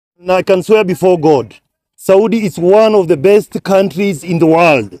And I can swear before God, Saudi is one of the best countries in the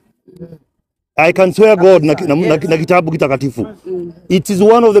world. I can swear God na kitabu kitakatifu. It is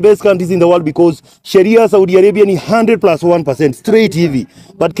one of the best countries in the world because Sharia Saudi Arabia ni 100 plus 1% straight hivi.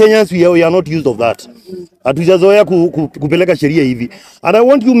 But Kenyans we are not used of that. Hatujazoea kupeleka sheria hivi. And I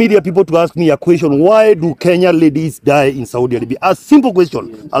want you media people to ask me a question. Why do Kenyan ladies die in Saudi Arabia? A simple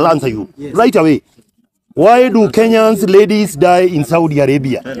question. I'll answer you right away. Why do Kenyans ladies die in Saudi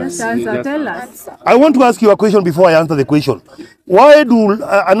Arabia? Tell us. I want to ask you a question before I answer the question. Why do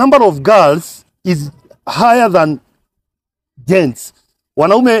a number of girls is higher than gents?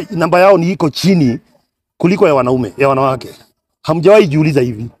 Wanaume namba yao ni iko chini kuliko ya wanawake. Hamjawahi jiuliza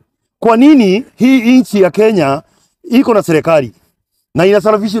hivi? Kwa nini hii nchi ya Kenya iko na serikali na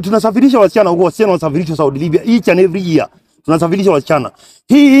inasafirisha, tunasafirisha wasichana huko, wasichana wasafirishwa Saudi Arabia each and every year, tunasafirisha wasichana.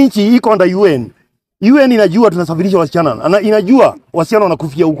 Hii nchi iko under UN. UN inajua tunasafirisha wasichana na inajua wasichana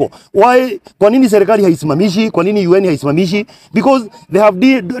wanakufia huko. Why? Kwa nini serikali haisimamishi? Kwa nini UN haisimamishi? Because they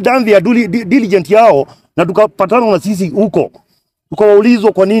have done their diligent yao, na tukapatana na sisi huko.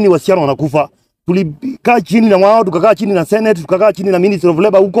 Tukawaulizwa kwa nini wasichana wanakufa. Tulikaa chini na wao, tukakaa chini na Senate, tukakaa chini na Ministry of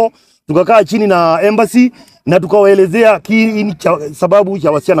Labor huko, tukakaa chini na Embassy, na tukawaelezea kiini cha sababu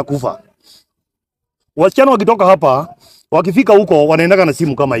cha wasichana kufa. Wasichana wakitoka hapa, wakifika huko wanaendaka na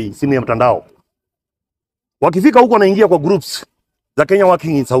simu kama hii, simu ya mtandao. Wakifika huko wanaingia kwa groups za Kenya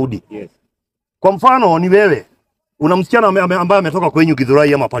working in Saudi. Yes. Kwa mfano ni wewe, una msichana ambaye ametoka kwenyu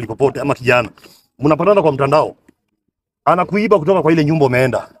Githurai ama pali popote ama kijana. Mnapatana kwa mtandao. Anakuiba kutoka kwa ile nyumba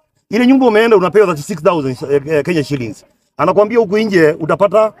umeenda. Ile nyumba umeenda unapewa 36,000 Kenya shillings. Anakuambia huku nje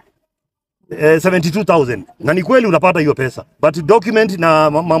utapata 72,000. Na ni kweli unapata hiyo pesa. But document na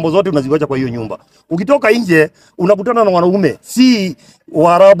mambo zote unaziwacha kwa hiyo nyumba. Ukitoka nje unakutana na wanaume, si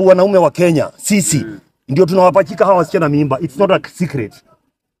Waarabu, wanaume wa Kenya, sisi. Ndio tunawapachika hawa wasichana mimba. It's not a secret.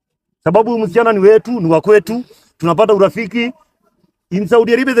 Sababu msichana ni wetu, ni wa kwetu, tunapata urafiki. In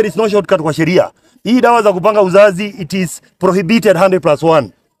Saudi Arabia there is no shortcut kwa sheria. Hii dawa za kupanga uzazi, it is prohibited 100+1.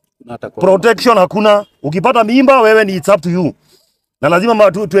 Protection hakuna. Ukipata mimba wewe ni it's up to you. Na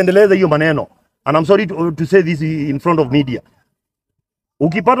lazima tuendeleze hiyo maneno. And I'm sorry to say this in front of media.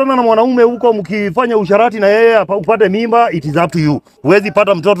 Ukipatana na mwanaume huko mkifanya usharati na yeye upate mimba, it is up to you. Huwezi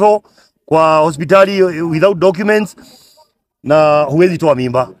pata mtoto kwa hospitali without documents na huwezi toa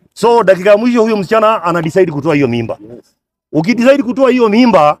mimba. So dakika mwisho huyo msichana ana decide kutoa hiyo mimba. Ukidecide kutoa hiyo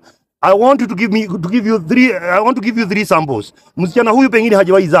mimba, I want you to give you three samples. Msichana huyu pengine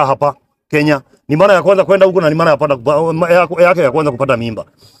hajawahi zaa hapa Kenya. Ni mara ya kwanza kwenda huko na ni mara yake ya kwanza kupata mimba.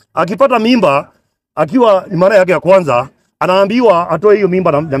 Akipata mimba akiwa ni mara yake ya kwanza, anaambiwa atoe hiyo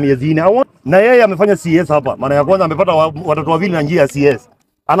mimba na miezi 4. Na yeye amefanya CS hapa. Mara ya kwanza amepata watoto wawili na njia ya CS.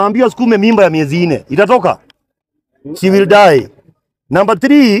 Anaambiwa sukume mimba ya miezi 4. Itatoka? She will die. Number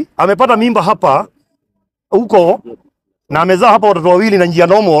 3, amepata mimba hapa huko na amezaa hapa watoto wawili na njia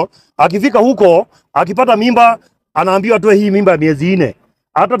normal. Akifika huko, akipata mimba, anaambiwa atoe hii mimba ya miezi 4.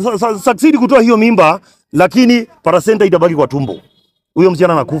 Hata succeed kutoa hiyo mimba, lakini placenta itabaki kwa tumbo. Huyo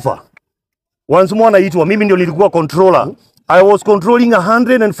msichana anakufa. Once more anaitwa, mimi ndio nilikuwa controller. I was controlling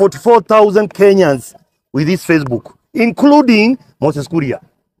 144,000 Kenyans with this Facebook, including Moses Kuria,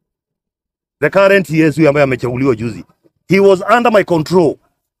 the current CS ambaye amechaguliwa juzi. He was under my control.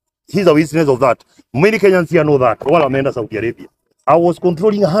 He's a witness of that. Many Kenyans here know that. Wala wameenda Saudi Arabia. I was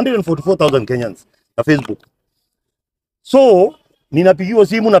controlling 144,000 Kenyans na Facebook. So, ninapigiwa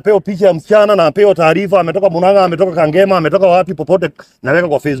simu, napewa picha ya msichana, na napewa taarifa, ametoka Munanga, ametoka Kangema, ametoka wapi popote, naweka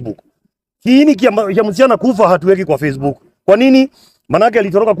kwa Facebook. Kiini ya msichana kufa hatuweki kwa Facebook. Kwa nini? Manake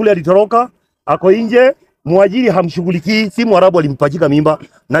alitoroka kule, ako nje, muajiri hamshughulikii, si Mwarabu alimpachika mimba,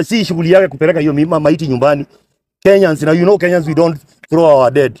 na si shughuli yake kupeleka hiyo mimba maiti nyumbani. Kenyans, na you know Kenyans, we don't throw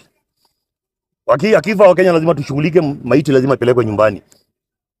our dead. Akifa wa Kenya lazima tushughulike, maiti lazima ipelekwe nyumbani.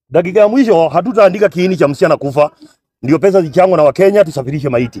 Dakika ya mwisho hatutaandika kiini cha msichana kufa, ndio pesa zichangwa na Wakenya tusafirishe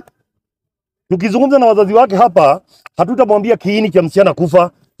maiti. Tukizungumza na wazazi wake hapa, hatutamwambia kiini cha msichana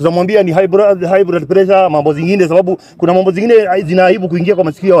kufa, tutamwambia ni high blood pressure, mambo zingine, sababu kuna mambo zingine zinaibu kuingia kwa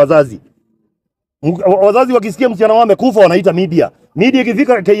masikio ya wazazi. Wazazi wakisikia msichana wao amekufa wanaita media. Media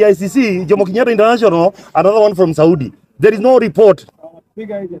ikifika KICC, Jomo Kenyatta International, another one from Saudi. There is no report.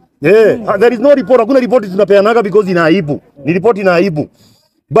 There is no report. Hakuna report tunapeanaga because inaibu. Ni report inaibu.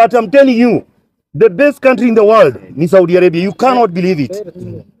 But I'm telling you, the best country in the world ni Saudi Arabia. You cannot believe it.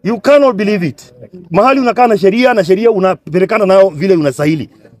 You cannot believe it. Mahali unakaa na sheria unapelekana nayo vile unastahili.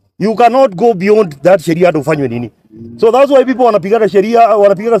 You cannot go beyond that sheria to ufanywe nini. So that's why people wanapiga sheria,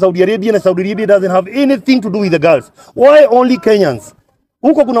 wanapiga Saudi Arabia, na Saudi Arabia doesn't have anything to do with the girls. Why only Kenyans?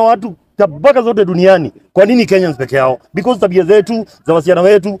 Huko kuna watu tabaka zote duniani. Kwa nini Kenyans peke yao? Because tabia zetu za wasichana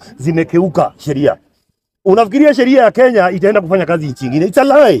wetu zimekeuka sheria. Unafikiria sheria ya Kenya itaenda kufanya kazi nchi nyingine? It's a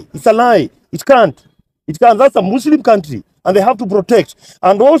lie. It's a lie. It can't. It can't. That's a Muslim country and they have to protect.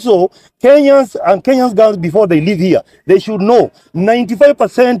 And also Kenyans girls before they live here, they should know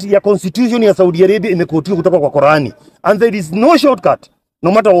 95% ya constitution ya Saudi Arabia imekotiwa kutoka kwa Qurani. And there is no shortcut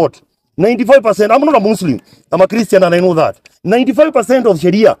no matter what. 95%. I'm not a Muslim. I'm a Christian and I know that. 95% of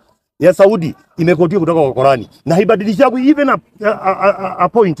sheria ya Saudi imekotiwa kutoka kwa Qurani. Na haibadilishagwi even a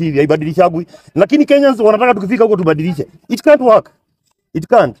point hivi haibadilishagwi. Lakini Kenyans wanataka tukifika huko tubadilishe. It can't work. It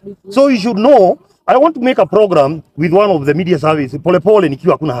can't. So you should know, I want to make a program with one of the media service. Pole pole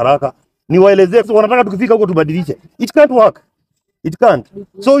nikiwa hakuna haraka. Niwaelezee wanataka tukifika huko tubadilishe. It can't work. It can't.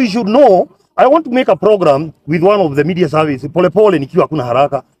 So you should know, I want to make a program with one of the media service. Pole pole nikiwa hakuna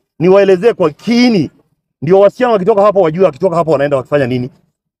haraka. Niwaelezee kwa kini ndio wasichana wakitoka hapo wajue wakitoka hapo wanaenda wakifanya nini.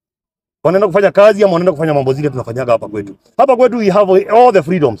 Wanaenda kufanya kazi ama wanaenda kufanya mambo zile tunafanyaga hapa kwetu. Hapa kwetu we have all the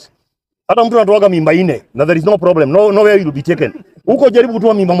freedoms. Hata mtu anatoaga mimba 4 na there is no problem. Nowhere you will be taken. Huko jaribu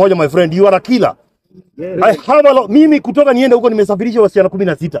kutoa mimba moja my friend, you are a killer. I have a lot. Mimi kutoka niende huko nimesafirisha wasichana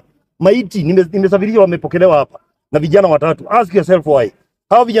 16. Maiti nimesafirisha wamepokelewa hapa na vijana 3. Ask yourself why.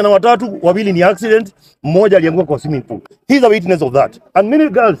 Hao vijana 3 wawili ni accident, mmoja alianguka kwa swimming pool. He is a witness of that. And many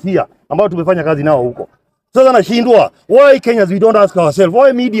girls here ambao tumefanya kazi nao huko. Sasa nashindwa, why Kenyans we don't ask ourselves?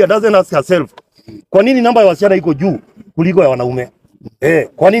 Why media doesn't ask herself? Kwa nini namba ya wasichana iko juu kuliko ya wanaume?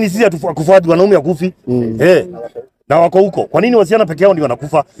 Kwa nini sisi hatukufuati wanaume wakufi? Na wako huko. Kwa nini wasichana peke yao ndio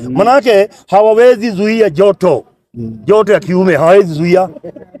wanakufa? Maana yake hawawezi zuia joto. Joto ya kiume hawawezi zuia.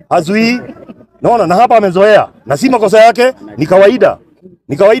 Hazui. Naona na hapa amezoea. Na si makosa yake, ni kawaida.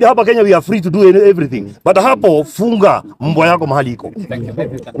 Ni kawaida hapa Kenya we are free to do everything. But hapo funga mbwa yako mahali iko.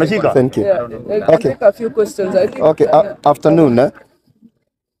 Unashika? Thank you. Yeah. Okay. Take a few questions. I think, Okay, afternoon.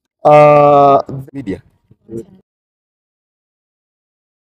 Media.